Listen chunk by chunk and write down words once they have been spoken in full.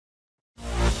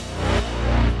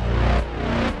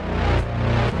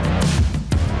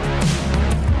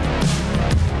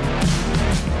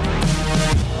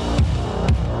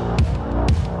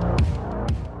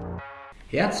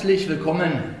Herzlich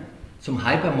willkommen zum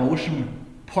Hypermotion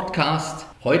Podcast.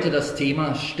 Heute das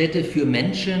Thema Städte für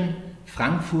Menschen,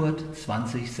 Frankfurt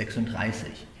 2036.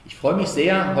 Ich freue mich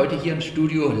sehr, heute hier im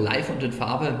Studio live und in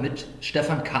Farbe mit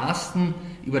Stefan Karsten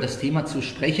über das Thema zu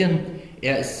sprechen.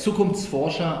 Er ist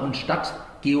Zukunftsforscher und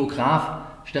Stadtgeograf.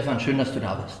 Stefan, schön, dass du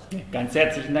da bist. Ganz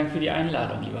herzlichen Dank für die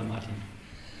Einladung, lieber Martin.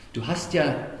 Du hast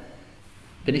ja,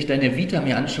 wenn ich deine Vita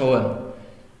mir anschaue,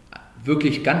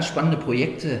 wirklich ganz spannende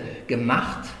Projekte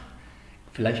gemacht.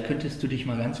 Vielleicht könntest du dich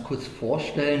mal ganz kurz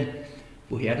vorstellen,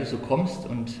 woher du so kommst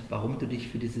und warum du dich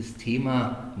für dieses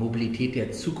Thema Mobilität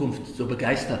der Zukunft so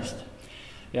begeisterst.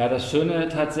 Ja, das Schöne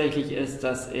tatsächlich ist,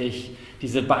 dass ich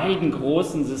diese beiden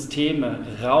großen Systeme,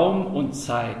 Raum und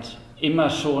Zeit, immer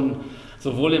schon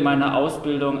sowohl in meiner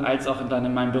Ausbildung als auch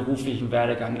in meinem beruflichen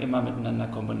Werdegang immer miteinander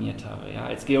kombiniert habe. Ja,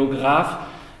 als Geograf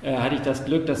hatte ich das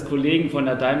Glück, dass Kollegen von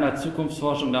der Daimler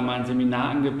Zukunftsforschung da mal ein Seminar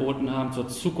angeboten haben zur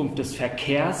Zukunft des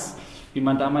Verkehrs, wie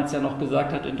man damals ja noch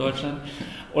gesagt hat in Deutschland.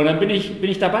 Und dann bin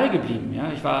ich dabei geblieben.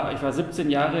 Ja. Ich war 17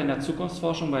 Jahre in der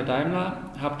Zukunftsforschung bei Daimler,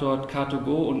 habe dort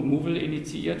Car2Go und Movil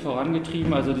initiiert,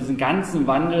 vorangetrieben, also diesen ganzen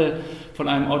Wandel von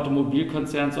einem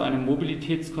Automobilkonzern zu einem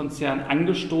Mobilitätskonzern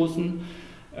angestoßen.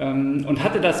 Und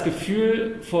hatte das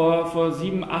Gefühl vor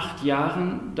 7, 8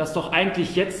 Jahren, dass doch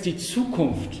eigentlich jetzt die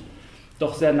Zukunft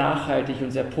doch sehr nachhaltig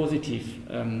und sehr positiv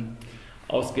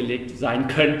ausgelegt sein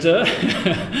könnte.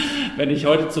 Wenn ich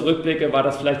heute zurückblicke, war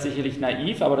das vielleicht sicherlich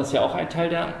naiv, aber das ist ja auch ein Teil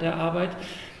der Arbeit.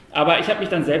 Aber ich habe mich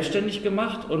dann selbstständig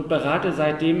gemacht und berate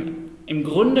seitdem im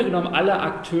Grunde genommen alle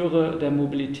Akteure der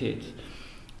Mobilität.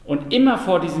 Und immer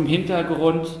vor diesem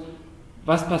Hintergrund,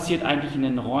 was passiert eigentlich in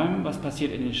den Räumen, was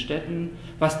passiert in den Städten,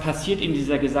 was passiert in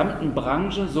dieser gesamten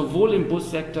Branche, sowohl im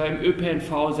Bussektor, im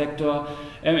ÖPNV-Sektor,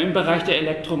 im Bereich der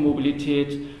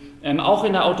Elektromobilität, auch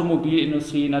in der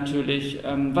Automobilindustrie natürlich,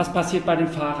 was passiert bei den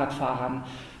Fahrradfahrern,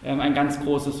 ein ganz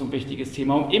großes und wichtiges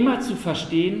Thema, um immer zu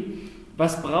verstehen,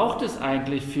 was braucht es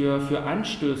eigentlich für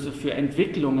Anstöße, für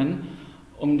Entwicklungen,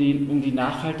 um die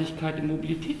Nachhaltigkeit im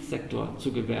Mobilitätssektor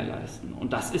zu gewährleisten.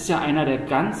 Und das ist ja einer der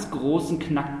ganz großen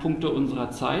Knackpunkte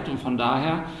unserer Zeit und von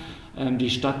daher die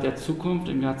Stadt der Zukunft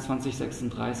im Jahr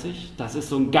 2036. Das ist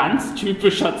so ein ganz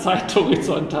typischer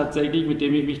Zeithorizont tatsächlich, mit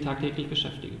dem ich mich tagtäglich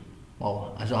beschäftige. Wow,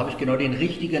 also habe ich genau den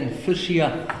richtigen Fisch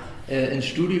hier ins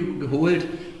Studio geholt,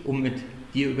 um mit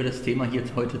dir über das Thema hier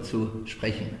heute zu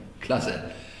sprechen. Klasse.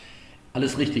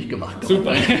 Alles richtig gemacht.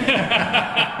 Super.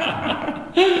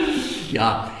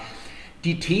 Ja,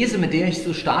 die These, mit der ich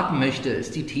so starten möchte,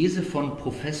 ist die These von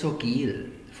Professor Gehl,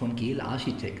 von Gehl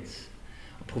Architects.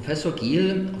 Professor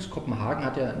Gehl aus Kopenhagen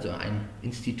hat ja so ein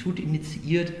Institut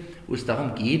initiiert, wo es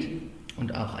darum geht,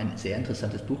 und auch ein sehr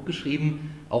interessantes Buch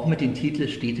geschrieben, auch mit dem Titel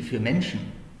Städte für Menschen.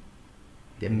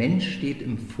 Der Mensch steht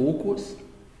im Fokus,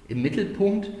 im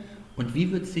Mittelpunkt, und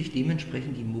wie wird sich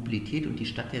dementsprechend die Mobilität und die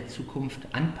Stadt der Zukunft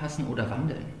anpassen oder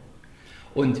wandeln?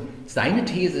 Und seine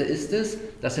These ist es,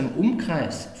 dass im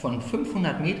Umkreis von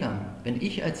 500 Metern, wenn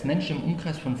ich als Mensch im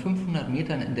Umkreis von 500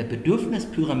 Metern in der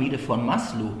Bedürfnispyramide von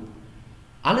Maslow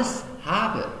alles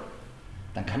habe,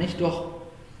 dann kann ich doch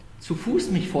zu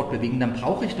Fuß mich fortbewegen, dann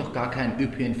brauche ich doch gar keinen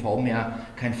ÖPNV mehr,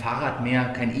 kein Fahrrad mehr,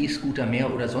 kein E-Scooter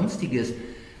mehr oder sonstiges.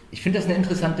 Ich finde das eine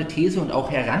interessante These und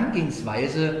auch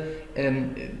Herangehensweise.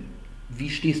 Wie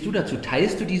stehst du dazu?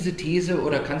 Teilst du diese These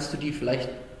oder kannst du die vielleicht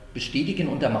bestätigen,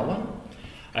 untermauern?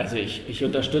 Also ich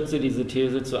unterstütze diese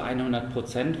These zu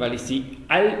 100%, weil ich sie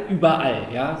überall,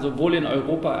 ja, sowohl in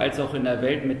Europa als auch in der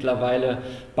Welt mittlerweile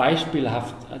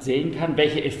beispielhaft sehen kann,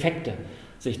 welche Effekte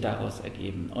sich daraus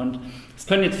ergeben. Und es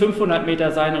können jetzt 500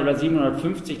 Meter sein oder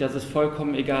 750, das ist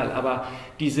vollkommen egal, aber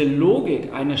diese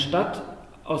Logik, eine Stadt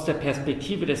aus der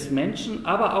Perspektive des Menschen,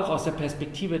 aber auch aus der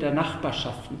Perspektive der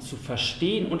Nachbarschaften zu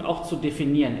verstehen und auch zu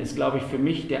definieren, ist, glaube ich, für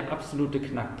mich der absolute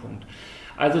Knackpunkt.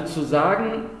 Also zu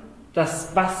sagen,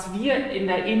 dass was wir in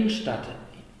der Innenstadt,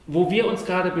 wo wir uns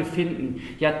gerade befinden,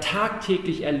 ja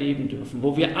tagtäglich erleben dürfen,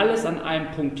 wo wir alles an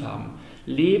einem Punkt haben,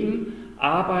 Leben,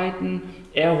 Arbeiten,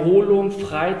 Erholung,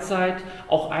 Freizeit,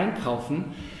 auch Einkaufen,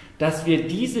 dass wir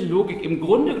diese Logik im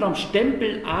Grunde genommen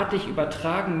stempelartig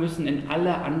übertragen müssen in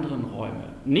alle anderen Räume.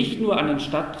 Nicht nur an den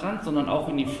Stadtrand, sondern auch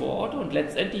in die Vororte und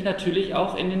letztendlich natürlich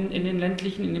auch in den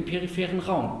ländlichen, in den peripheren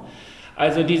Raum.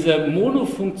 Also diese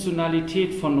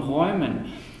Monofunktionalität von Räumen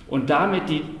und damit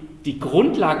die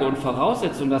Grundlage und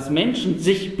Voraussetzung, dass Menschen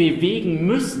sich bewegen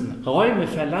müssen, Räume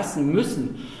verlassen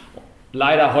müssen,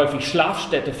 leider häufig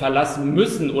Schlafstätte verlassen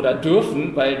müssen oder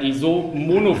dürfen, weil die so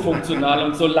monofunktional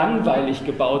und so langweilig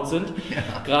gebaut sind,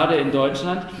 gerade in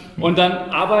Deutschland, und dann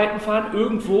arbeiten fahren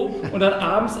irgendwo und dann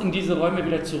abends in diese Räume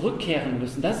wieder zurückkehren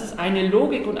müssen. Das ist eine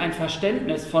Logik und ein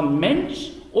Verständnis von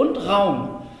Mensch und Raum,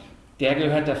 der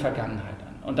gehört der Vergangenheit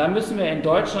an. Und da müssen wir in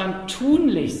Deutschland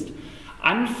tunlichst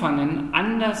anfangen,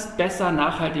 anders, besser,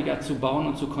 nachhaltiger zu bauen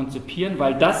und zu konzipieren,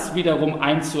 weil das wiederum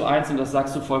 1:1, und das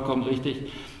sagst du vollkommen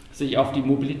richtig, sich auf die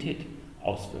Mobilität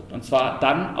auswirkt. Und zwar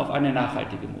dann auf eine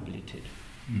nachhaltige Mobilität.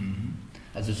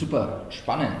 Also super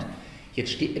spannend.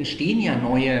 Jetzt entstehen ja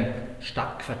neue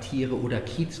Stadtquartiere oder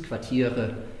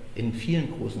Kiezquartiere in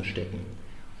vielen großen Städten.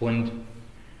 Und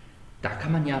da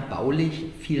kann man ja baulich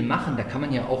viel machen. Da kann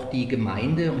man ja auch die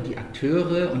Gemeinde und die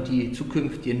Akteure und die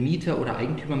zukünftigen Mieter oder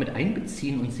Eigentümer mit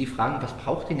einbeziehen und sie fragen, was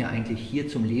braucht ihr denn eigentlich hier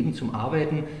zum Leben, zum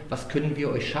Arbeiten? Was können wir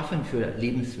euch schaffen für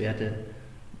lebenswerten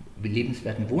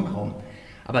Wohnraum?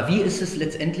 Aber wie ist es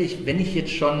letztendlich, wenn ich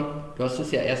jetzt schon, du hast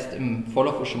es ja erst im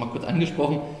Vorlauf schon mal kurz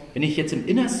angesprochen, wenn ich jetzt im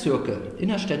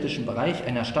innerstädtischen Bereich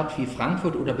einer Stadt wie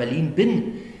Frankfurt oder Berlin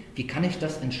bin, wie kann ich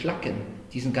das entschlacken,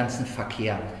 diesen ganzen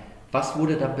Verkehr? Was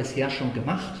wurde da bisher schon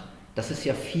gemacht? Das ist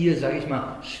ja viel, sage ich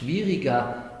mal,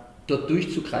 schwieriger, dort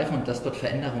durchzugreifen und dass dort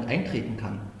Veränderung eintreten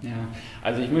kann. Ja,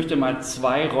 also ich möchte mal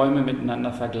 2 Räume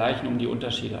miteinander vergleichen, um die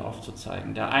Unterschiede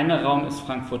aufzuzeigen. Der eine Raum ist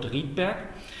Frankfurt-Riedberg,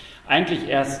 eigentlich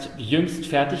erst jüngst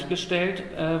fertiggestellt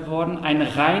worden, ein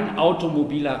rein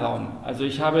automobiler Raum. Also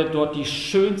ich habe dort die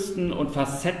schönsten und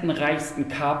facettenreichsten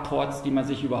Carports, die man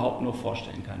sich überhaupt nur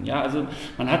vorstellen kann. Ja, also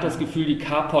man hat das Gefühl, die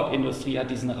Carport-Industrie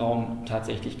hat diesen Raum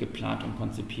tatsächlich geplant und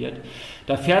konzipiert.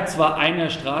 Da fährt zwar eine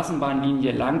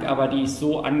Straßenbahnlinie lang, aber die ist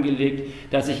so angelegt,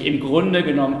 dass ich im Grunde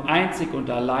genommen einzig und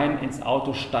allein ins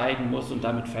Auto steigen muss und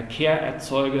damit Verkehr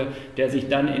erzeuge, der sich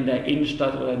dann in der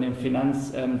Innenstadt oder in den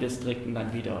Finanzdistrikten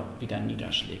dann wieder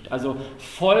niederschlägt. Also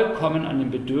vollkommen an den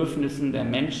Bedürfnissen der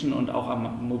Menschen und auch an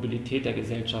der Mobilität der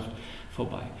Gesellschaft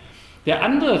vorbei. Der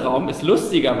andere Raum ist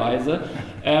lustigerweise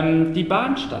die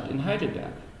Bahnstadt in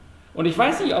Heidelberg. Und ich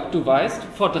weiß nicht, ob du weißt,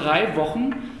 vor 3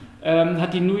 Wochen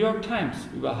hat die New York Times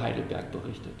über Heidelberg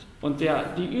berichtet. Und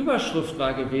die Überschrift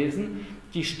war gewesen,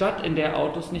 die Stadt, in der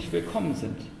Autos nicht willkommen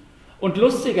sind. Und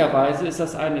lustigerweise ist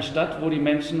das eine Stadt, wo die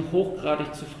Menschen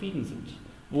hochgradig zufrieden sind.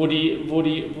 Wo die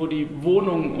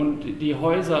Wohnungen und die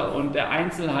Häuser und der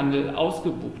Einzelhandel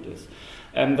ausgebucht ist.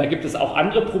 Da gibt es auch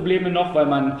andere Probleme noch, weil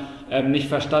man nicht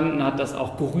verstanden hat, dass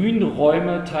auch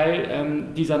Grünräume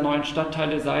Teil dieser neuen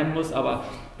Stadtteile sein muss, aber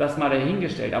das mal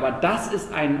dahingestellt. Aber das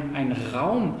ist ein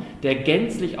Raum, der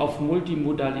gänzlich auf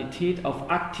Multimodalität, auf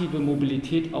aktive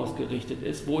Mobilität ausgerichtet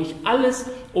ist, wo ich alles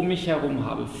um mich herum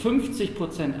habe.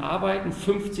 50% arbeiten,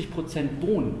 50%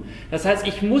 wohnen. Das heißt,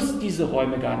 ich muss diese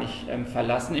Räume gar nicht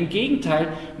verlassen. Im Gegenteil,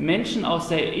 Menschen aus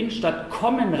der Innenstadt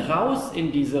kommen raus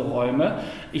in diese Räume.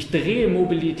 Ich drehe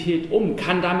Mobilität um,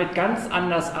 kann damit ganz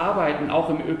anders arbeiten,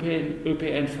 auch im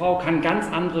ÖPNV, kann ganz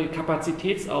andere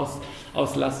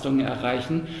Kapazitätsauslastungen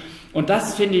erreichen. Und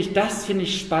das finde ich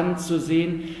spannend zu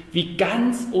sehen, wie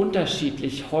ganz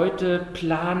unterschiedlich heute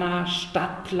Planer,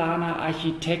 Stadtplaner,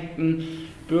 Architekten,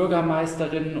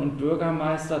 Bürgermeisterinnen und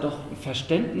Bürgermeister doch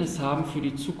Verständnis haben für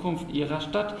die Zukunft ihrer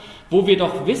Stadt, wo wir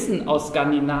doch wissen aus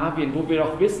Skandinavien, wo wir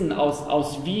doch wissen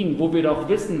aus Wien, wo wir doch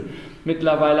wissen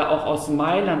mittlerweile auch aus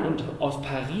Mailand und aus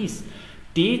Paris,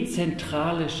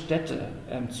 dezentrale Städte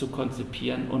zu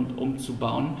konzipieren und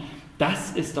umzubauen.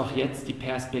 Das ist doch jetzt die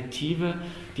Perspektive,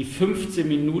 die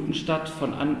 15-Minuten-Stadt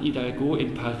von Anne Hidalgo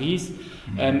in Paris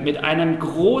mit einem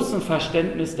großen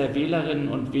Verständnis der Wählerinnen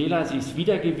und Wähler. Sie ist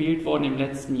wiedergewählt worden im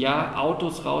letzten Jahr.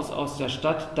 Autos raus aus der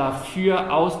Stadt,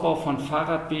 dafür Ausbau von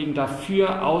Fahrradwegen,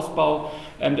 dafür Ausbau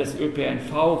des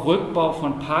ÖPNV, Rückbau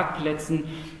von Parkplätzen.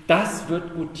 Das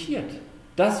wird gutiert.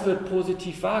 Das wird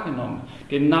positiv wahrgenommen.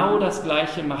 Genau das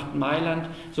Gleiche macht Mailand,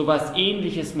 so etwas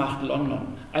Ähnliches macht London.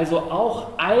 Also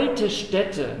auch alte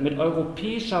Städte mit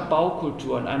europäischer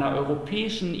Baukultur und einer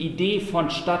europäischen Idee von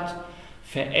Stadt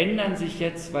verändern sich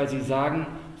jetzt, weil sie sagen,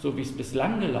 so wie es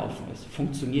bislang gelaufen ist,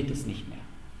 funktioniert es nicht mehr.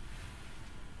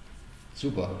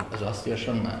 Super, also hast du ja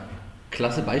schon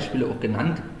klasse Beispiele auch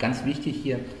genannt. Ganz wichtig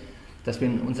hier, dass wir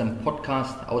in unserem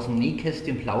Podcast aus dem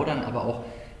Nähkästchen plaudern, aber auch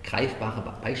greifbare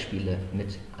Beispiele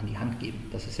mit an die Hand geben.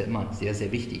 Das ist ja immer sehr,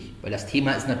 sehr wichtig, weil das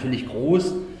Thema ist natürlich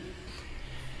groß.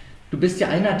 Du bist ja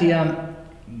einer der,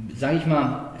 sage ich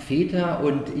mal, Väter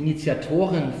und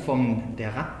Initiatoren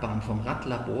der Radbahn, vom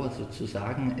Radlabor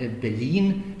sozusagen,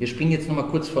 Berlin. Wir springen jetzt nochmal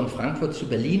kurz von Frankfurt zu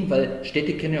Berlin, weil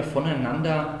Städte können ja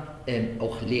voneinander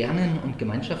auch lernen und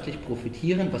gemeinschaftlich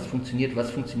profitieren, was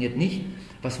funktioniert nicht.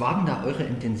 Was war denn da eure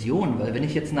Intention? Weil wenn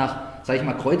ich jetzt nach, sage ich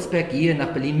mal, Kreuzberg gehe, nach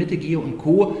Berlin-Mitte gehe und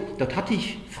Co., dort hatte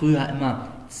ich früher immer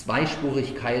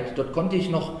Zweispurigkeit, dort konnte ich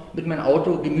noch mit meinem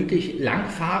Auto gemütlich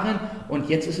langfahren und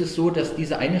jetzt ist es so, dass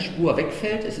diese eine Spur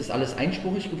wegfällt, es ist alles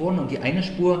einspurig geworden und die eine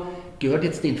Spur gehört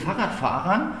jetzt den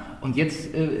Fahrradfahrern und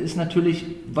jetzt ist natürlich,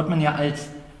 wird man ja als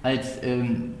als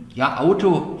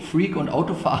Autofreak und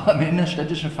Autofahrer im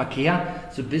innerstädtischen Verkehr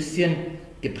so ein bisschen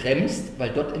gebremst, weil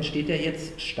dort entsteht ja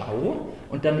jetzt Stau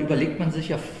und dann überlegt man sich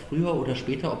ja früher oder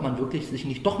später, ob man wirklich sich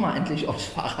nicht doch mal endlich aufs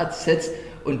Fahrrad setzt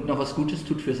und noch was Gutes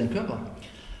tut für seinen Körper.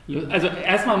 Also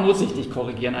erstmal muss ich dich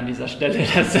korrigieren an dieser Stelle,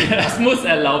 das muss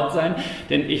erlaubt sein,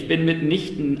 denn ich bin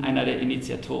mitnichten einer der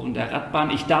Initiatoren der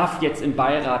Radbahn. Ich darf jetzt im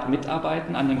Beirat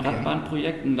mitarbeiten an dem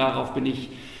Radbahnprojekt und darauf bin ich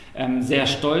sehr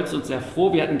stolz und sehr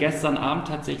froh. Wir hatten gestern Abend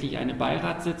tatsächlich eine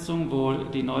Beiratssitzung, wo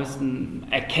die neuesten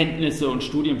Erkenntnisse und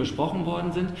Studien besprochen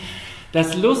worden sind.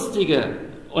 Das Lustige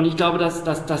und ich glaube, dass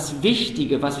das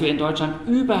Wichtige, was wir in Deutschland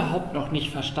überhaupt noch nicht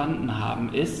verstanden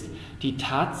haben, ist die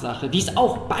Tatsache, die es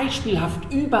auch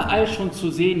beispielhaft überall schon zu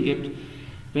sehen gibt,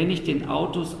 wenn ich den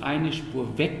Autos eine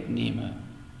Spur wegnehme,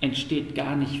 entsteht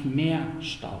gar nicht mehr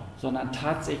Stau, sondern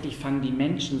tatsächlich fangen die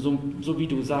Menschen, so wie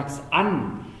du sagst,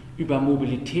 an, über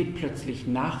Mobilität plötzlich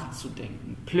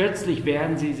nachzudenken. Plötzlich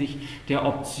werden sie sich der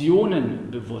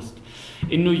Optionen bewusst.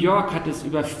 In New York hat es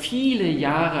über viele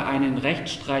Jahre einen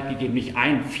Rechtsstreit gegeben,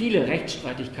 viele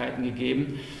Rechtsstreitigkeiten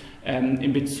gegeben,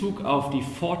 in Bezug auf die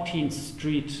 14th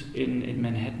Street in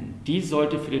Manhattan. Die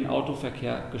sollte für den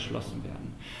Autoverkehr geschlossen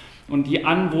werden. Und die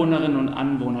Anwohnerinnen und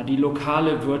Anwohner, die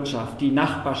lokale Wirtschaft, die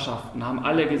Nachbarschaften haben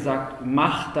alle gesagt,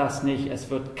 macht das nicht, es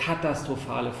wird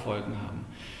katastrophale Folgen haben.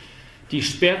 Die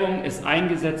Sperrung ist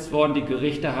eingesetzt worden, die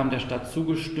Gerichte haben der Stadt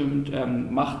zugestimmt,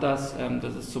 macht das,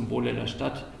 das ist zum Wohle der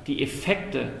Stadt. Die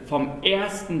Effekte vom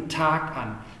ersten Tag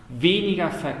an, weniger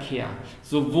Verkehr,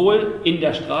 sowohl in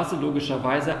der Straße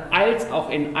logischerweise, als auch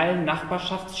in allen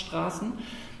Nachbarschaftsstraßen.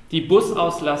 Die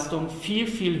Busauslastung viel,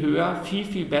 viel höher, viel,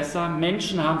 viel besser.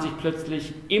 Menschen haben sich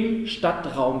plötzlich im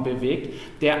Stadtraum bewegt.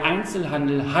 Der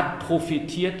Einzelhandel hat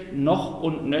profitiert, noch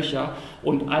und nöcher,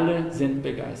 und alle sind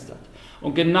begeistert.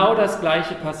 Und genau das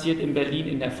Gleiche passiert in Berlin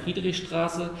in der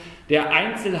Friedrichstraße. Der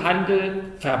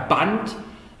Einzelhandelverband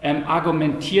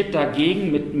argumentiert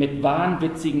dagegen mit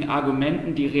wahnwitzigen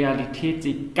Argumenten. Die Realität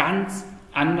sieht ganz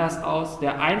anders aus.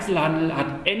 Der Einzelhandel hat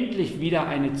endlich wieder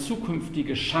eine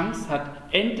zukünftige Chance, hat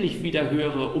endlich wieder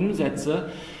höhere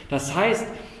Umsätze. Das heißt,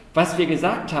 was wir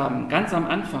gesagt haben, ganz am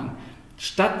Anfang,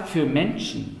 Stadt für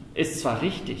Menschen ist zwar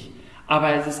richtig,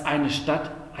 aber es ist eine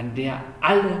Stadt, an der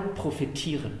alle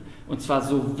profitieren. Und zwar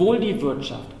sowohl die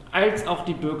Wirtschaft, als auch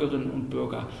die Bürgerinnen und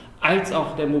Bürger, als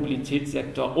auch der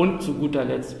Mobilitätssektor und zu guter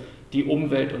Letzt die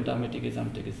Umwelt und damit die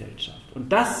gesamte Gesellschaft.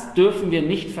 Und das dürfen wir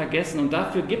nicht vergessen und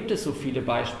dafür gibt es so viele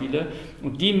Beispiele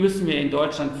und die müssen wir in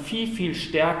Deutschland viel, viel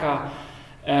stärker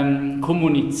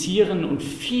kommunizieren und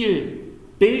viel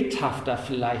bildhafter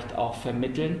vielleicht auch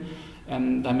vermitteln,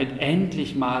 damit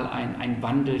endlich mal ein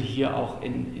Wandel hier auch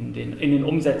in den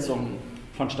Umsetzungen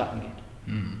vonstatten geht.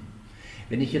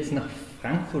 Wenn ich jetzt nach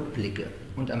Frankfurt blicke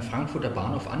und am Frankfurter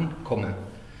Bahnhof ankomme,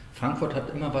 Frankfurt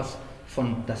hat immer was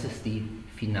von, das ist die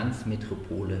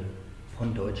Finanzmetropole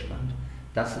von Deutschland.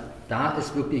 Da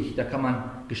ist wirklich, da kann man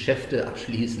Geschäfte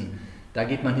abschließen, da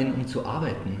geht man hin, um zu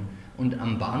arbeiten. Und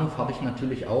am Bahnhof habe ich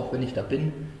natürlich auch, wenn ich da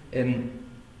bin,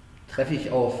 treffe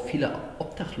ich auf viele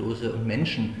Obdachlose und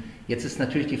Menschen. Jetzt ist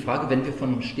natürlich die Frage, wenn wir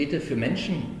von Städte für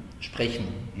Menschen sprechen,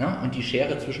 ne? Und die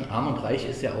Schere zwischen Arm und Reich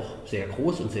ist ja auch sehr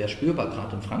groß und sehr spürbar,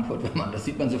 gerade in Frankfurt. Das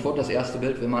sieht man sofort das erste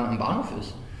Bild, wenn man am Bahnhof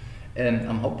ist,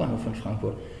 am Hauptbahnhof von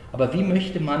Frankfurt. Aber wie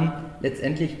möchte man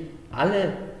letztendlich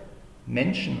alle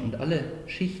Menschen und alle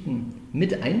Schichten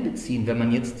mit einbeziehen, wenn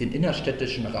man jetzt den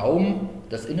innerstädtischen Raum,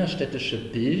 das innerstädtische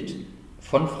Bild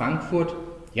von Frankfurt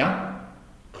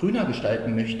grüner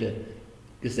gestalten möchte,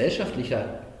 gesellschaftlicher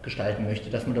gestalten möchte,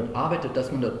 dass man dort arbeitet,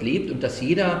 dass man dort lebt und dass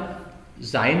jeder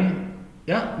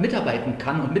mitarbeiten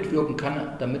kann und mitwirken kann,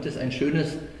 damit es ein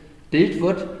schönes Bild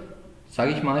wird,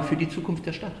 sage ich mal, für die Zukunft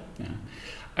der Stadt. Ja.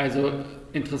 Also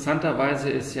interessanterweise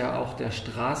ist ja auch der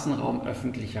Straßenraum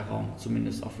öffentlicher Raum,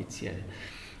 zumindest offiziell.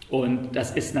 Und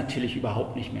das ist natürlich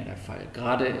überhaupt nicht mehr der Fall.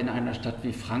 Gerade in einer Stadt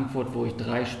wie Frankfurt, wo ich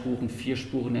 3 Spuren, 4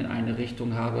 Spuren in eine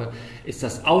Richtung habe, ist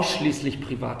das ausschließlich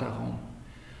privater Raum.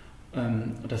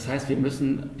 Das heißt, wir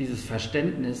müssen dieses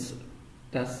Verständnis,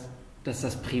 dass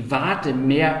das Private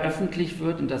mehr öffentlich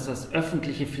wird und dass das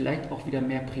Öffentliche vielleicht auch wieder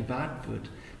mehr privat wird,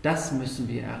 das müssen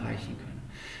wir erreichen können.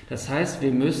 Das heißt,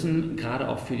 wir müssen gerade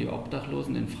auch für die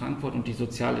Obdachlosen in Frankfurt und die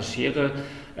soziale Schere,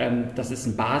 das ist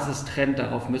ein Basistrend,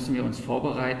 darauf müssen wir uns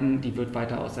vorbereiten, die wird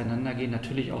weiter auseinandergehen,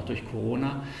 natürlich auch durch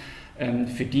Corona.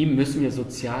 Für die müssen wir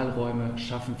Sozialräume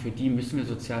schaffen, für die müssen wir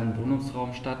sozialen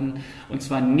Wohnungsraum statten. Und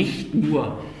zwar nicht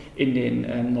nur in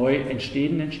den neu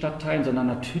entstehenden Stadtteilen, sondern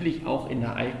natürlich auch in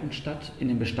der alten Stadt, in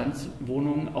den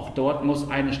Bestandswohnungen. Auch dort muss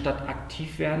eine Stadt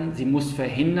aktiv werden. Sie muss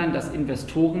verhindern, dass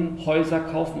Investoren Häuser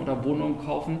kaufen oder Wohnungen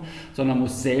kaufen, sondern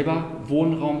muss selber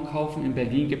Wohnraum kaufen. In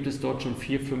Berlin gibt es dort schon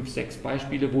 4, 5, 6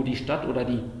 Beispiele, wo die Stadt oder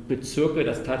die Bezirke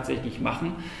das tatsächlich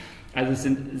machen. Also es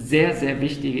sind sehr, sehr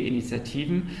wichtige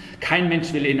Initiativen. Kein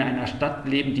Mensch will in einer Stadt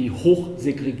leben, die hoch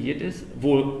segregiert ist,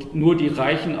 wo nur die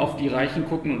Reichen auf die Reichen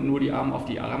gucken und nur die Armen auf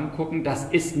die Armen gucken.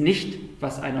 Das ist nicht,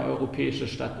 was eine europäische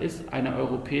Stadt ist. Eine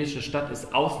europäische Stadt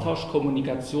ist Austausch,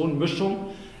 Kommunikation, Mischung.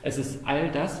 Es ist all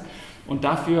das. Und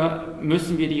dafür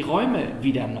müssen wir die Räume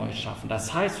wieder neu schaffen.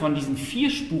 Das heißt, von diesen 4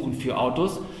 Spuren für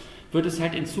Autos wird es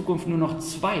halt in Zukunft nur noch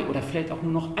 2 oder vielleicht auch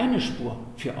nur noch eine Spur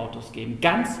für Autos geben.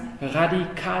 Ganz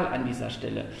radikal an dieser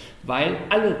Stelle, weil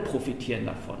alle profitieren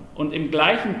davon. Und im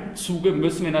gleichen Zuge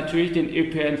müssen wir natürlich den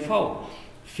ÖPNV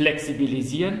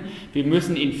flexibilisieren. Wir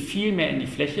müssen ihn viel mehr in die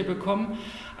Fläche bekommen.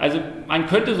 Also man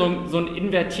könnte so ein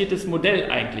invertiertes Modell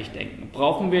eigentlich denken.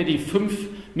 Brauchen wir die 5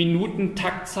 Minuten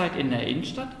Taktzeit in der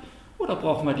Innenstadt oder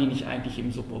brauchen wir die nicht eigentlich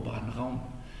im suburbanen Raum?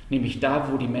 Nämlich da,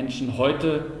 wo die Menschen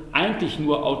heute eigentlich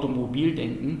nur automobil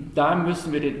denken, da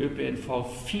müssen wir den ÖPNV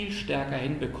viel stärker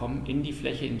hinbekommen in die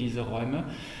Fläche, in diese Räume.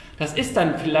 Das ist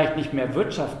dann vielleicht nicht mehr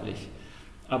wirtschaftlich,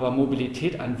 aber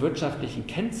Mobilität an wirtschaftlichen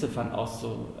Kennziffern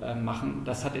auszumachen,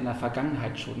 das hat in der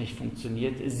Vergangenheit schon nicht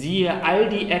funktioniert. Siehe all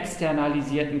die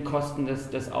externalisierten Kosten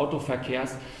des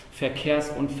Autoverkehrs,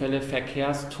 Verkehrsunfälle,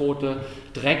 Verkehrstote,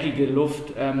 dreckige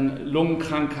Luft,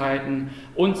 Lungenkrankheiten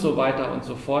und so weiter und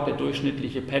so fort. Der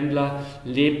durchschnittliche Pendler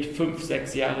lebt 5,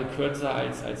 6 Jahre kürzer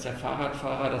als der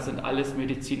Fahrradfahrer. Das sind alles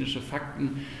medizinische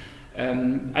Fakten.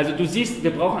 Also du siehst,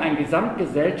 wir brauchen ein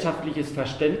gesamtgesellschaftliches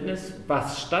Verständnis,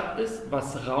 was Stadt ist,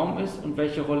 was Raum ist und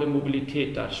welche Rolle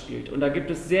Mobilität da spielt. Und da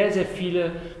gibt es sehr, sehr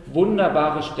viele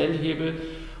wunderbare Stellhebel.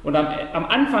 Und am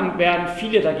Anfang werden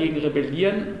viele dagegen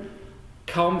rebellieren.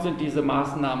 Kaum sind diese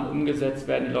Maßnahmen umgesetzt,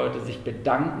 werden die Leute sich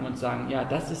bedanken und sagen, ja,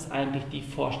 das ist eigentlich die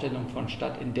Vorstellung von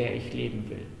Stadt, in der ich leben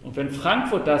will. Und wenn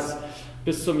Frankfurt das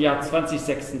bis zum Jahr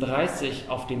 2036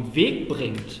 auf den Weg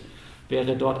bringt,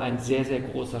 wäre dort ein sehr, sehr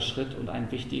großer Schritt und ein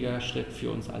wichtiger Schritt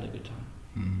für uns alle getan.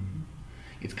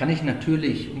 Jetzt kann ich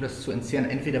natürlich, um das zu entzerren,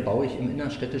 entweder baue ich im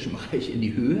innerstädtischen Bereich in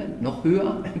die Höhe, noch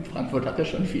höher. Frankfurt hat ja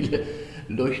schon viele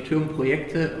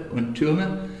Leuchtturmprojekte und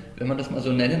Türme, wenn man das mal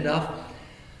so nennen darf.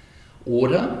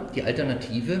 Oder die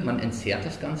Alternative, man entzerrt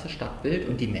das ganze Stadtbild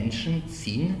und die Menschen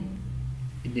ziehen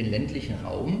in den ländlichen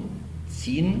Raum,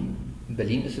 in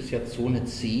Berlin ist es ja Zone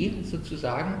C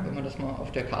sozusagen, wenn man das mal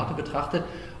auf der Karte betrachtet,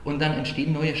 und dann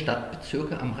entstehen neue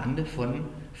Stadtbezirke am Rande von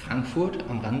Frankfurt,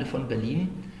 am Rande von Berlin,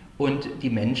 und die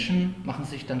Menschen machen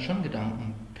sich dann schon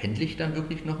Gedanken, pendle ich dann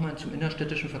wirklich nochmal zum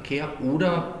innerstädtischen Verkehr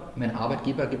oder mein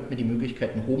Arbeitgeber gibt mir die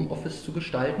Möglichkeit, ein Homeoffice zu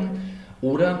gestalten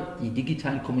oder die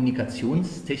digitalen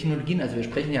Kommunikationstechnologien, also wir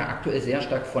sprechen ja aktuell sehr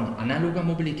stark von analoger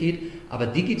Mobilität, aber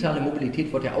digitale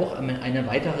Mobilität wird ja auch eine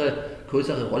weitere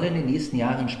größere Rolle in den nächsten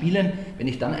Jahren spielen. Wenn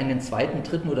ich dann einen 2.,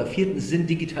 3. oder 4. Sinn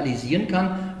digitalisieren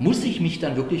kann, muss ich mich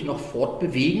dann wirklich noch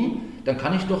fortbewegen, dann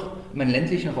kann ich doch in meinem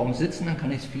ländlichen Raum sitzen, dann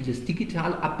kann ich vieles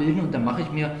digital abbilden und dann mache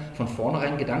ich mir von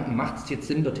vornherein Gedanken, macht es jetzt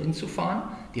Sinn, dorthin zu fahren,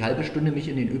 die halbe Stunde mich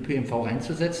in den ÖPNV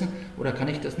reinzusetzen oder kann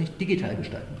ich das nicht digital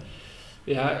gestalten?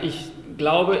 Ja, ich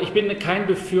glaube, ich bin kein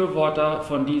Befürworter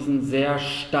von diesen sehr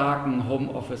starken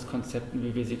Homeoffice-Konzepten,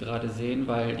 wie wir sie gerade sehen,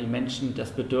 weil die Menschen das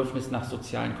Bedürfnis nach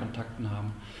sozialen Kontakten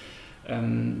haben.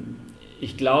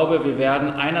 Ich glaube, wir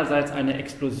werden einerseits eine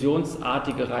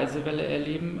explosionsartige Reisewelle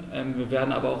erleben, wir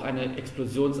werden aber auch eine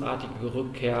explosionsartige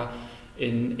Rückkehr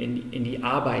in die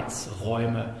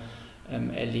Arbeitsräume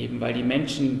erleben, weil die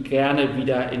Menschen gerne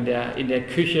wieder in der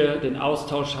Küche den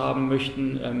Austausch haben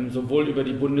möchten, sowohl über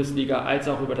die Bundesliga als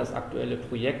auch über das aktuelle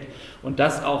Projekt. Und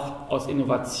das auch aus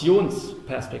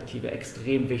Innovationsperspektive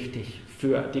extrem wichtig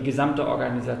für die gesamte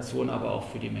Organisation, aber auch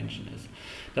für die Menschen ist.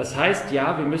 Das heißt,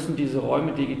 ja, wir müssen diese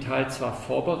Räume digital zwar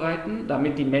vorbereiten,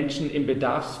 damit die Menschen im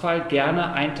Bedarfsfall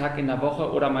gerne einen Tag in der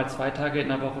Woche oder mal 2 Tage in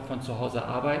der Woche von zu Hause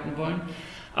arbeiten wollen,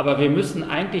 aber wir müssen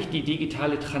eigentlich die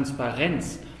digitale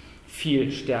Transparenz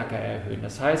viel stärker erhöhen.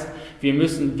 Das heißt, wir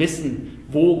müssen wissen,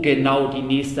 wo genau die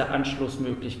nächste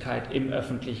Anschlussmöglichkeit im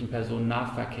öffentlichen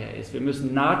Personennahverkehr ist. Wir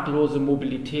müssen nahtlose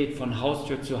Mobilität von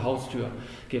Haustür zu Haustür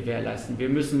gewährleisten. Wir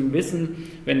müssen wissen,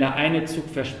 wenn der eine Zug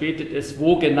verspätet ist,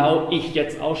 wo genau ich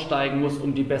jetzt aussteigen muss,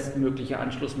 um die bestmögliche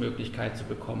Anschlussmöglichkeit zu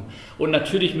bekommen. Und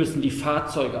natürlich müssen die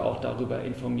Fahrzeuge auch darüber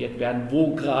informiert werden,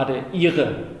 wo gerade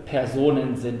ihre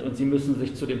Personen sind und sie müssen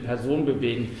sich zu den Personen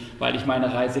bewegen, weil ich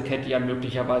meine Reisekette ja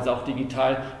möglicherweise auch auch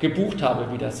digital gebucht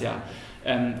habe, wie das ja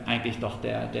eigentlich doch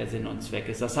der Sinn und Zweck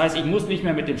ist. Das heißt, ich muss nicht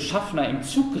mehr mit dem Schaffner im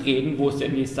Zug reden, wo ist der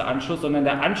nächste Anschluss, sondern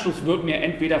der Anschluss wird mir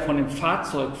entweder von dem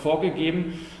Fahrzeug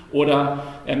vorgegeben oder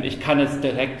ich kann es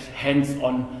direkt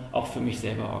hands-on auch für mich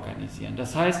selber organisieren.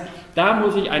 Das heißt, da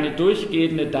muss ich eine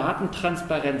durchgehende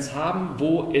Datentransparenz haben,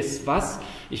 wo ist was.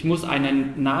 Ich muss eine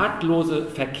nahtlose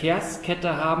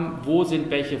Verkehrskette haben, wo sind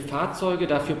welche Fahrzeuge.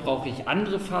 Dafür brauche ich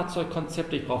andere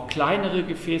Fahrzeugkonzepte, ich brauche kleinere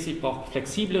Gefäße, ich brauche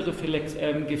flexiblere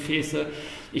Gefäße.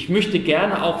 Ich möchte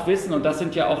gerne auch wissen, und das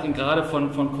sind ja auch gerade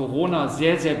von Corona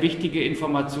sehr, sehr wichtige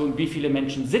Informationen, wie viele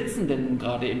Menschen sitzen denn nun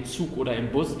gerade im Zug oder im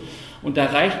Bus. Und da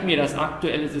reicht mir das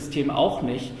aktuelle System auch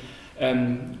nicht.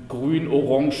 Grün,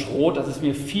 Orange, Rot, das ist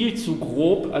mir viel zu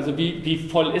grob. Also wie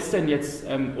voll ist denn jetzt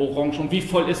Orange und wie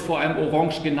voll ist vor allem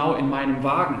Orange genau in meinem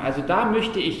Wagen? Also da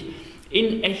möchte ich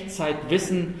in Echtzeit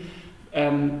wissen,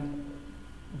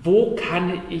 wo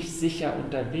kann ich sicher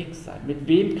unterwegs sein? Mit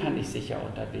wem kann ich sicher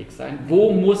unterwegs sein?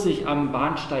 Wo muss ich am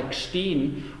Bahnsteig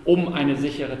stehen, um eine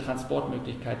sichere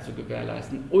Transportmöglichkeit zu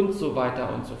gewährleisten? Und so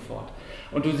weiter und so fort.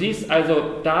 Und du siehst also,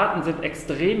 Daten sind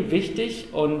extrem wichtig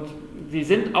und sie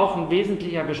sind auch ein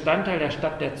wesentlicher Bestandteil der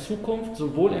Stadt der Zukunft,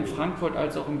 sowohl in Frankfurt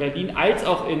als auch in Berlin, als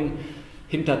auch in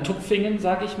Hintertupfingen,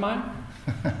 sage ich mal.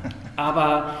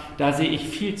 Aber da sehe ich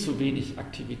viel zu wenig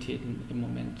Aktivitäten im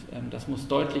Moment. Das muss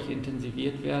deutlich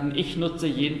intensiviert werden. Ich nutze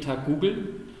jeden Tag Google,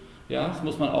 ja, das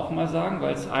muss man auch mal sagen,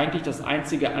 weil es eigentlich das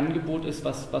einzige Angebot ist,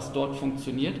 was dort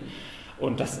funktioniert.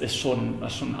 Und das ist schon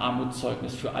ein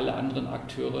Armutszeugnis für alle anderen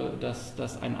Akteure,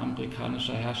 dass ein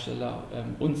amerikanischer Hersteller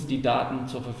uns die Daten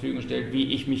zur Verfügung stellt,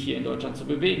 wie ich mich hier in Deutschland zu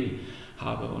bewegen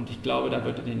habe. Und ich glaube, da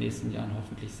wird in den nächsten Jahren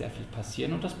hoffentlich sehr viel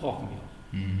passieren und das brauchen wir auch.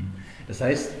 Das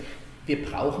heißt, wir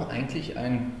brauchen eigentlich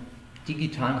einen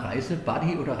digitalen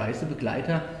Reisebuddy oder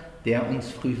Reisebegleiter, der uns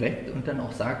früh weckt und dann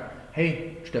auch sagt,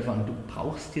 hey Stefan, du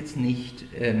brauchst jetzt nicht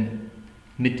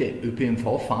mit der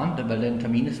ÖPNV fahren, weil dein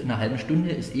Termin ist in einer halben Stunde,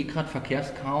 ist gerade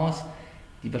Verkehrschaos.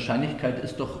 Die Wahrscheinlichkeit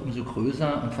ist doch umso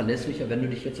größer und verlässlicher, wenn du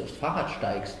dich jetzt aufs Fahrrad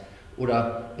steigst.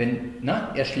 Oder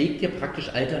er schlägt dir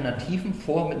praktisch Alternativen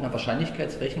vor mit einer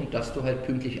Wahrscheinlichkeitsrechnung, dass du halt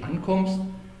pünktlich ankommst.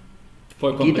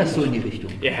 Geht das so in die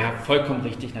Richtung? Ja, vollkommen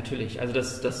richtig, natürlich. Also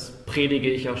das predige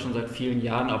ich auch schon seit vielen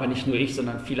Jahren, aber nicht nur ich,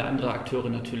 sondern viele andere Akteure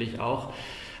natürlich auch.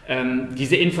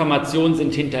 Diese Informationen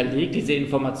sind hinterlegt, diese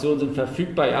Informationen sind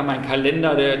verfügbar. Ja, mein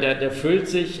Kalender, der füllt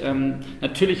sich.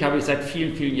 Natürlich habe ich seit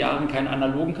vielen, vielen Jahren keinen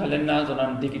analogen Kalender,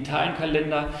 sondern einen digitalen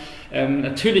Kalender.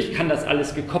 Natürlich kann das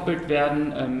alles gekoppelt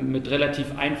werden mit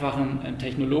relativ einfachen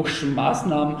technologischen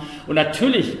Maßnahmen. Und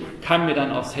natürlich kann mir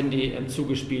dann aufs Handy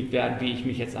zugespielt werden, wie ich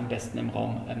mich jetzt am besten im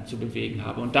Raum zu bewegen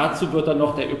habe. Und dazu wird dann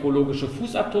noch der ökologische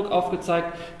Fußabdruck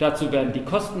aufgezeigt, dazu werden die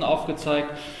Kosten aufgezeigt.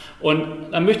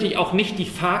 Und dann möchte ich auch nicht die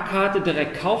Fahrkarte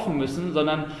direkt kaufen müssen,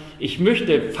 sondern ich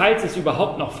möchte, falls es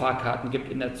überhaupt noch Fahrkarten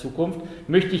gibt in der Zukunft,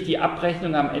 möchte ich die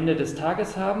Abrechnung am Ende des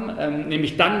Tages haben.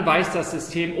 Nämlich dann weiß das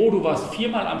System, oh, du warst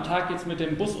 4-mal am Tag jetzt mit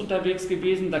dem Bus unterwegs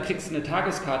gewesen, da kriegst du eine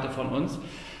Tageskarte von uns.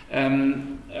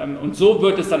 Und so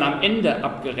wird es dann am Ende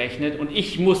abgerechnet und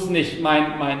ich muss nicht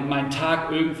meinen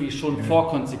Tag irgendwie schon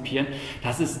vorkonzipieren.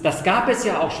 Das gab es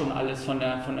ja auch schon alles von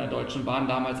der Deutschen Bahn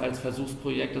damals als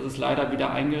Versuchsprojekt. Das ist leider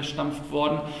wieder eingestampft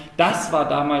worden. Das war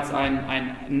damals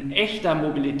ein echter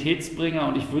Mobilitätsbringer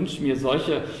und ich wünsche mir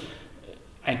solche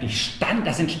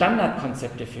das sind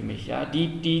Standardkonzepte für mich. Ja?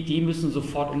 Die müssen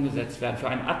sofort umgesetzt werden für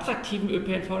einen attraktiven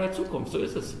ÖPNV der Zukunft. So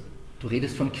ist es. Du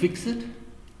redest von Quicksit?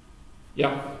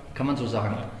 Ja. Kann man so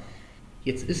sagen.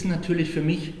 Jetzt ist natürlich für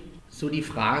mich so die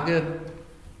Frage,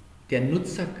 der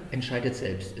Nutzer entscheidet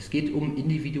selbst. Es geht um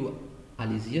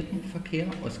individualisierten Verkehr,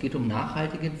 es geht um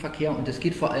nachhaltigen Verkehr und es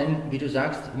geht vor allem, wie du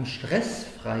sagst, um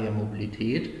stressfreie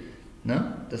Mobilität,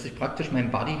 ne? Dass ich praktisch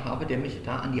meinen Buddy habe, der mich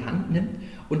da an die Hand nimmt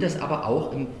und dass aber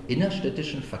auch im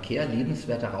innerstädtischen Verkehr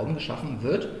lebenswerter Raum geschaffen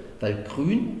wird, weil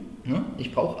grün, ne?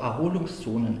 Ich brauche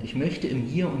Erholungszonen, ich möchte im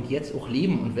Hier und Jetzt auch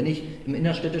leben und wenn ich im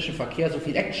innerstädtischen Verkehr so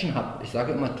viel Action habe, ich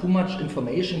sage immer too much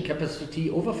information, capacity,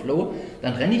 overflow,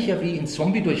 dann renne ich ja wie ein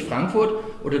Zombie durch Frankfurt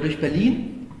oder durch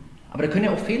Berlin, aber da können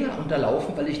ja auch Fehler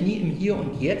unterlaufen, weil ich nie im Hier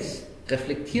und Jetzt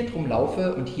reflektiert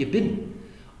rumlaufe und hier bin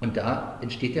und da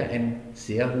entsteht ja ein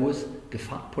sehr hohes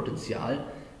Gefahrpotenzial,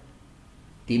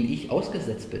 dem ich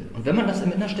ausgesetzt bin. Und wenn man das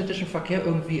im innerstädtischen Verkehr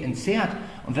irgendwie entzerrt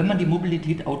und wenn man die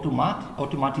Mobilität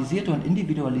automatisierter und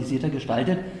individualisierter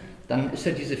gestaltet, dann ist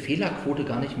ja diese Fehlerquote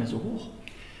gar nicht mehr so hoch.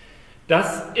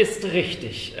 Das ist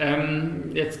richtig.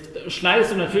 Jetzt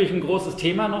schneidest du natürlich ein großes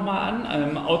Thema nochmal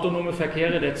an, autonome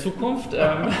Verkehre der Zukunft.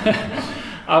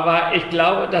 Aber ich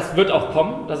glaube, das wird auch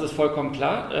kommen, das ist vollkommen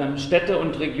klar. Städte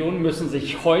und Regionen müssen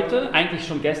sich heute, eigentlich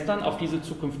schon gestern, auf diese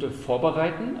Zukunft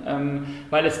vorbereiten,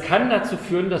 weil es kann dazu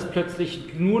führen, dass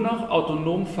plötzlich nur noch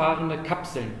autonom fahrende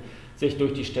Kapseln sich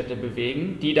durch die Städte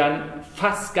bewegen, die dann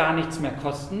fast gar nichts mehr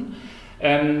kosten,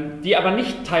 die aber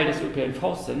nicht Teil des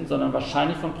ÖPNVs sind, sondern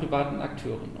wahrscheinlich von privaten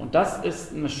Akteuren. Und das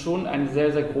ist schon eine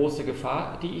sehr, sehr große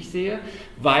Gefahr, die ich sehe,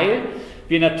 weil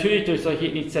wir natürlich durch solche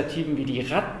Initiativen wie die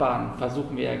Radbahn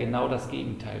versuchen wir ja genau das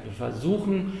Gegenteil. Wir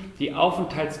versuchen, die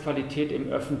Aufenthaltsqualität im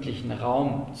öffentlichen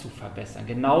Raum zu verbessern.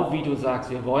 Genau wie du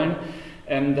sagst, wir wollen,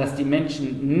 dass die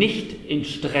Menschen nicht in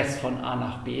Stress von A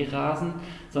nach B rasen,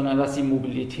 sondern dass sie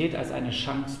Mobilität als eine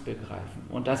Chance begreifen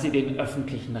und dass sie den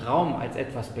öffentlichen Raum als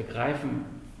etwas begreifen,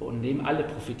 von dem alle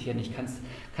profitieren. Ich kann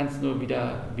es nur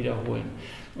wiederholen.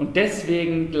 Und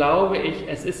deswegen glaube ich,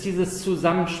 es ist dieses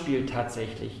Zusammenspiel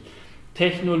tatsächlich.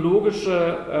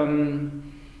 Technologische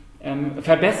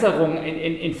Verbesserungen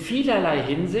in vielerlei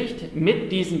Hinsicht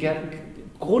mit diesen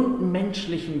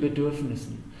grundmenschlichen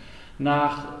Bedürfnissen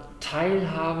nach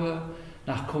Teilhabe,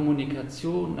 nach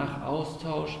Kommunikation, nach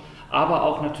Austausch, aber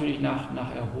auch natürlich nach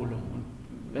Erholung. Und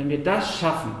wenn wir das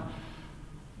schaffen,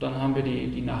 dann haben wir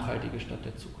die nachhaltige Stadt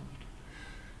der Zukunft.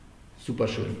 Super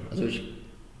schön. Also ich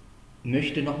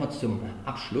möchte nochmal zum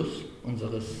Abschluss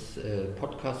unseres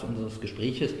Podcasts, unseres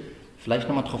Gespräches vielleicht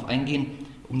nochmal darauf eingehen,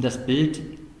 um das Bild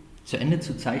zu Ende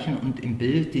zu zeichnen und im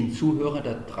Bild den Zuhörer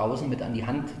da draußen mit an die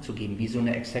Hand zu geben, wie so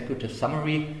eine Executive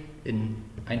Summary in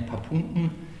ein paar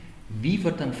Punkten. Wie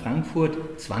wird dann Frankfurt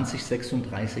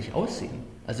 2036 aussehen?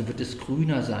 Also wird es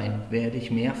grüner sein? Werde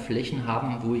ich mehr Flächen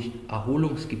haben, wo ich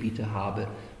Erholungsgebiete habe,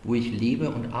 wo ich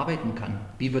lebe und arbeiten kann?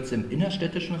 Wie wird es im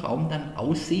innerstädtischen Raum dann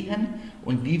aussehen?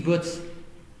 Und wie wird es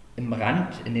in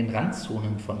den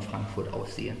Randzonen von Frankfurt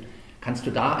aussehen? Kannst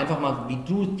du da einfach mal, wie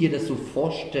du dir das so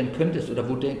vorstellen könntest oder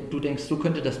wo du denkst, so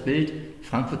könnte das Bild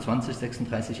Frankfurt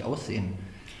 2036 aussehen?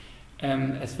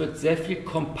 Es wird sehr viel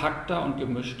kompakter und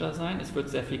gemischter sein, es wird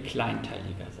sehr viel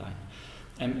kleinteiliger sein.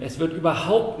 Es wird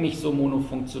überhaupt nicht so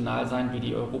monofunktional sein wie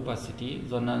die Europa City,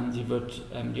 sondern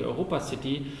die Europa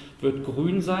City wird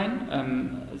grün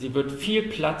sein, sie wird viel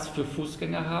Platz für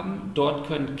Fußgänger haben, dort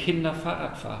können Kinder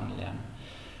Fahrrad fahren lernen.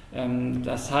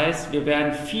 Das heißt, wir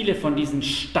werden viele von diesen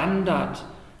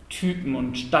Standardtypen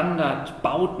und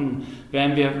Standardbauten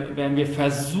werden wir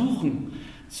versuchen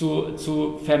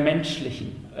zu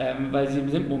vermenschlichen, weil sie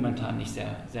sind momentan nicht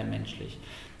sehr, sehr menschlich.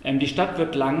 Die Stadt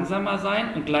wird langsamer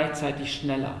sein und gleichzeitig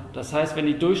schneller. Das heißt, wenn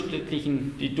die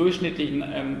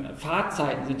durchschnittlichen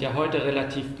Fahrzeiten sind ja heute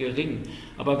relativ gering,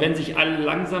 aber wenn sich alle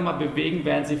langsamer bewegen,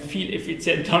 werden sie viel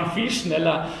effizienter und viel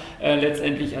schneller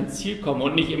letztendlich ans Ziel kommen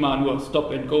und nicht immer nur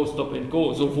Stop and Go,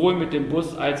 sowohl mit dem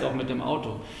Bus als auch mit dem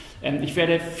Auto. Ich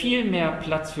werde viel mehr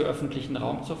Platz für öffentlichen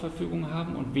Raum zur Verfügung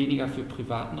haben und weniger für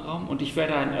privaten Raum. Und ich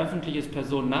werde ein öffentliches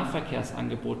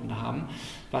Personennahverkehrsangebot haben,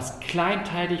 was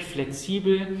kleinteilig,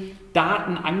 flexibel,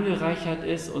 Daten angereichert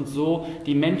ist und so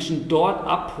die Menschen dort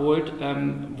abholt,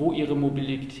 wo ihre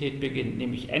Mobilität beginnt.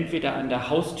 Nämlich entweder an der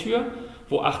Haustür,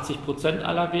 wo 80%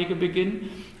 aller Wege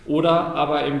beginnen, oder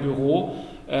aber im Büro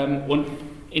und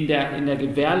in der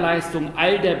Gewährleistung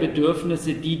all der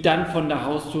Bedürfnisse, die dann von der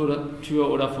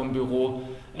Haustür oder vom Büro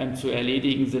zu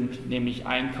erledigen sind, nämlich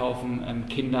einkaufen,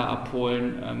 Kinder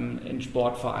abholen, in den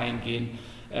Sportverein gehen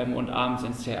und abends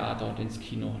ins Theater und ins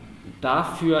Kino.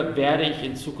 Dafür werde ich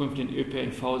in Zukunft den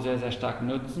ÖPNV sehr, sehr stark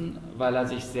nutzen, weil er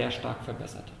sich sehr stark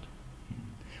verbessert hat.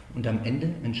 Und am Ende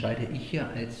entscheide ich hier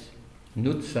als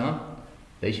Nutzer,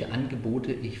 welche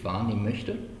Angebote ich wahrnehmen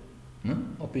möchte. Ne?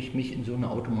 Ob ich mich in so eine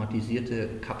automatisierte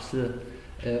Kapsel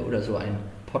oder so ein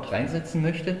Pod reinsetzen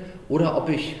möchte oder ob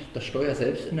ich das Steuer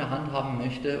selbst in der Hand haben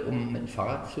möchte, um mit dem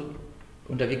Fahrrad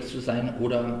unterwegs zu sein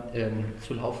oder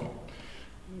zu laufen.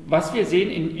 Was wir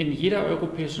sehen in jeder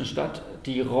europäischen Stadt,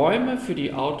 die Räume für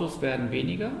die Autos werden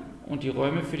weniger und die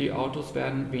Räume für die Autos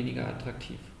werden weniger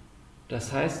attraktiv.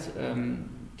 Das heißt,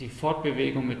 die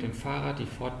Fortbewegung mit dem Fahrrad, die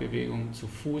Fortbewegung zu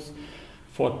Fuß,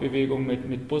 Fortbewegung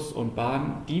mit Bus und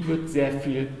Bahn, die wird sehr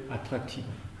viel attraktiver.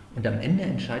 Und am Ende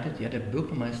entscheidet ja der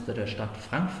Bürgermeister der Stadt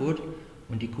Frankfurt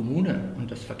und die Kommune und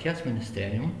das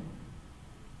Verkehrsministerium,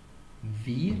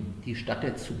 wie die Stadt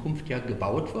der Zukunft ja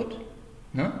gebaut wird,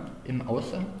 ne? In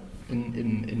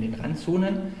den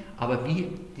Randzonen, aber wie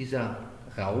dieser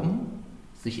Raum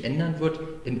sich ändern wird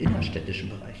im innerstädtischen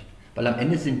Bereich. Weil am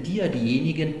Ende sind die ja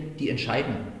diejenigen, die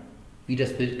entscheiden, wie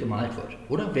das Bild gemalt wird.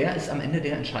 Oder wer ist am Ende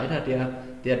der Entscheider,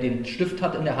 der den Stift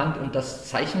hat in der Hand und das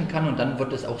zeichnen kann und dann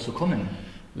wird es auch so kommen?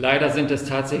 Leider sind es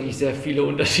tatsächlich sehr viele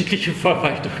unterschiedliche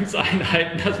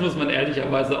Verwaltungseinheiten, das muss man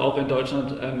ehrlicherweise auch in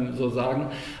Deutschland so sagen.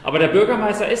 Aber der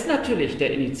Bürgermeister ist natürlich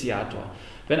der Initiator.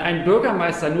 Wenn ein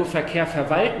Bürgermeister nur Verkehr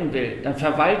verwalten will, dann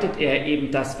verwaltet er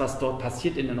eben das, was dort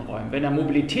passiert in den Räumen. Wenn er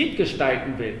Mobilität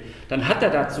gestalten will, dann hat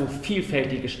er dazu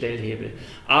vielfältige Stellhebel.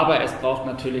 Aber es braucht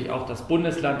natürlich auch das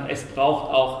Bundesland, es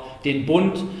braucht auch den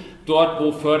Bund, dort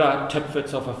wo Fördertöpfe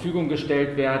zur Verfügung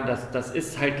gestellt werden. Das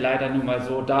ist halt leider nun mal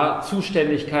so. Da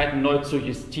Zuständigkeiten neu zu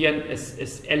justieren,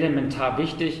 ist elementar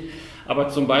wichtig. Aber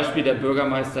zum Beispiel der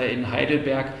Bürgermeister in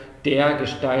Heidelberg, der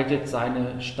gestaltet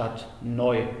seine Stadt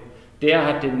neu. Der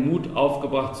hat den Mut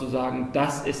aufgebracht zu sagen,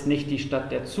 das ist nicht die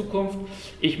Stadt der Zukunft.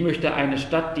 Ich möchte eine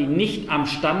Stadt, die nicht am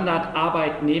Standard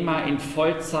Arbeitnehmer in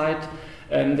Vollzeit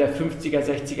der 50er,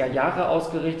 60er Jahre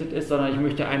ausgerichtet ist, sondern ich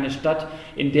möchte eine Stadt,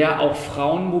 in der auch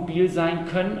Frauen mobil sein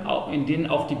können, in denen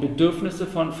auch die Bedürfnisse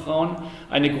von Frauen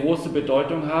eine große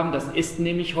Bedeutung haben. Das ist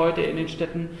nämlich heute in den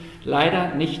Städten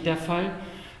leider nicht der Fall.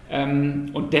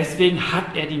 Und deswegen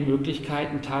hat er die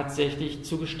Möglichkeiten tatsächlich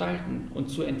zu gestalten und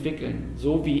zu entwickeln,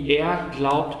 so wie er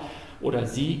glaubt oder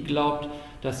sie glaubt,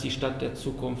 dass die Stadt der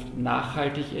Zukunft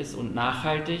nachhaltig ist. Und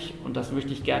nachhaltig, und das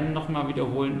möchte ich gerne nochmal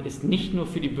wiederholen, ist nicht nur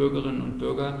für die Bürgerinnen und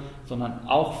Bürger, sondern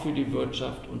auch für die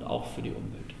Wirtschaft und auch für die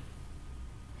Umwelt.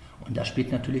 Und da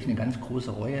spielt natürlich eine ganz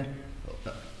große Rolle,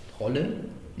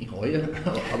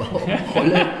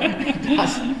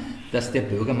 dass der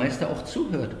Bürgermeister auch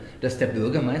zuhört, dass der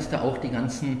Bürgermeister auch die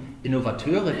ganzen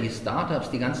Innovateure, die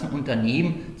Startups, die ganzen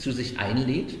Unternehmen zu sich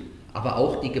einlädt, aber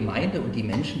auch die Gemeinde und die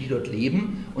Menschen, die dort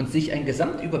leben und sich einen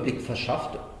Gesamtüberblick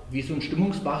verschafft, wie so ein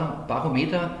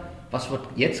Stimmungsbarometer, was wird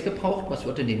jetzt gebraucht, was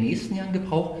wird in den nächsten Jahren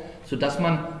gebraucht, sodass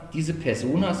man diese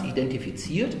Personas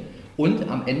identifiziert und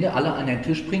am Ende alle an den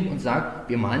Tisch bringt und sagt,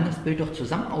 wir malen das Bild doch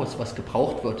zusammen aus, was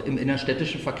gebraucht wird im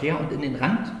innerstädtischen Verkehr und in den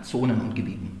Randzonen und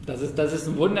Gebieten. Das ist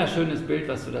ein wunderschönes Bild,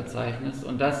 was du da zeichnest,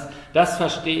 und das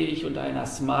verstehe ich unter einer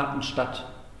smarten Stadt.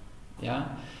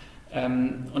 Ja?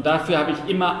 Und dafür habe ich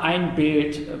immer ein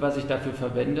Bild, was ich dafür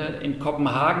verwende. In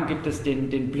Kopenhagen gibt es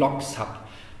den Blocks Hub.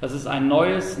 Das ist ein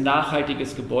neues,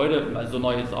 nachhaltiges Gebäude, also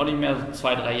neu ist auch nicht mehr, so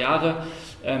 2-3 Jahre,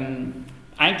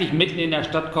 eigentlich mitten in der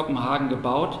Stadt Kopenhagen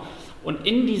gebaut. Und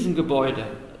in diesem Gebäude,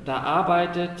 da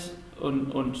arbeitet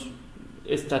und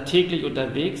ist da täglich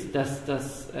unterwegs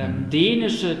das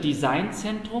dänische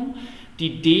Designzentrum,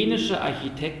 die dänische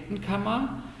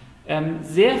Architektenkammer,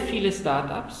 sehr viele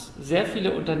Startups, sehr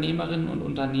viele Unternehmerinnen und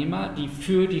Unternehmer, die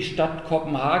für die Stadt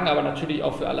Kopenhagen, aber natürlich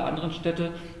auch für alle anderen Städte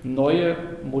neue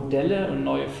Modelle und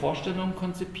neue Vorstellungen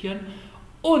konzipieren.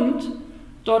 Und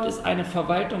dort ist eine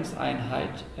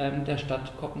Verwaltungseinheit der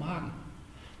Stadt Kopenhagen.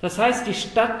 Das heißt, die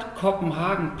Stadt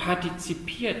Kopenhagen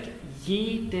partizipiert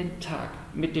jeden Tag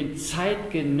mit den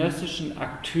zeitgenössischen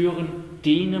Akteuren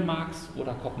Dänemarks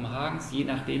oder Kopenhagens, je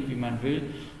nachdem, wie man will.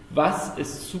 Was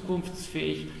ist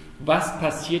zukunftsfähig? Was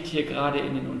passiert hier gerade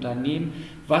in den Unternehmen?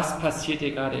 Was passiert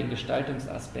hier gerade in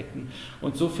Gestaltungsaspekten?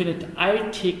 Und so findet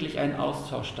alltäglich ein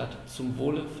Austausch statt zum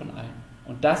Wohle von allen.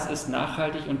 Und das ist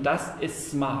nachhaltig und das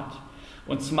ist smart.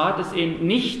 Und smart ist eben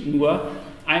nicht nur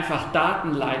einfach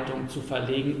Datenleitungen zu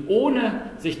verlegen, ohne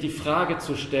sich die Frage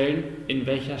zu stellen, in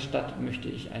welcher Stadt möchte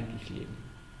ich eigentlich leben.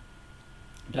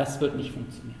 Das wird nicht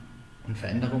funktionieren. Und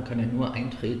Veränderung kann ja nur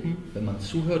eintreten, wenn man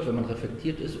zuhört, wenn man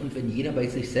reflektiert ist und wenn jeder bei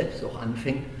sich selbst auch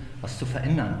anfängt, was zu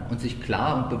verändern und sich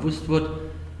klar und bewusst wird,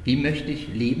 wie möchte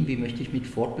ich leben, wie möchte ich mich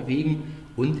fortbewegen,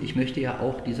 und ich möchte ja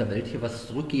auch dieser Welt hier was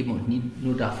zurückgeben und nie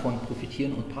nur davon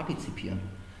profitieren und partizipieren.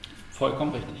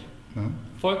 Vollkommen richtig. Ja?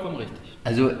 Vollkommen richtig.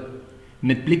 Also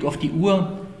mit Blick auf die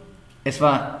Uhr, es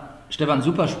war, Stefan,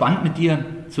 super spannend mit dir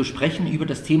zu sprechen über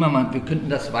das Thema. Wir könnten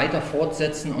das weiter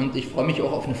fortsetzen und ich freue mich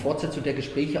auch auf eine Fortsetzung der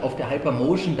Gespräche auf der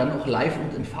Hypermotion, dann auch live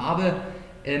und in Farbe.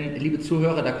 Liebe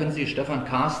Zuhörer, da können Sie Stefan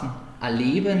Carsten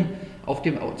erleben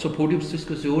zur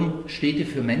Podiumsdiskussion Städte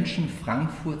für Menschen,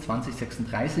 Frankfurt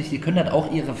 2036. Sie können dort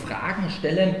auch Ihre Fragen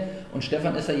stellen und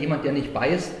Stefan ist ja jemand, der nicht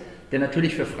beißt, der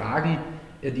natürlich für Fragen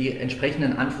die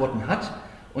entsprechenden Antworten hat.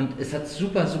 Und es hat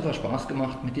super, super Spaß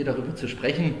gemacht, mit dir darüber zu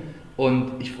sprechen.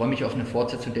 Und ich freue mich auf eine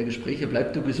Fortsetzung der Gespräche.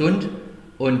 Bleibt du gesund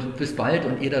und bis bald.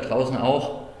 Und ihr da draußen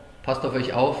auch. Passt auf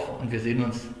euch auf und wir sehen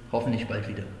uns hoffentlich bald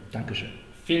wieder. Dankeschön.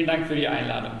 Vielen Dank für die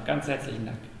Einladung. Ganz herzlichen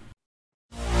Dank.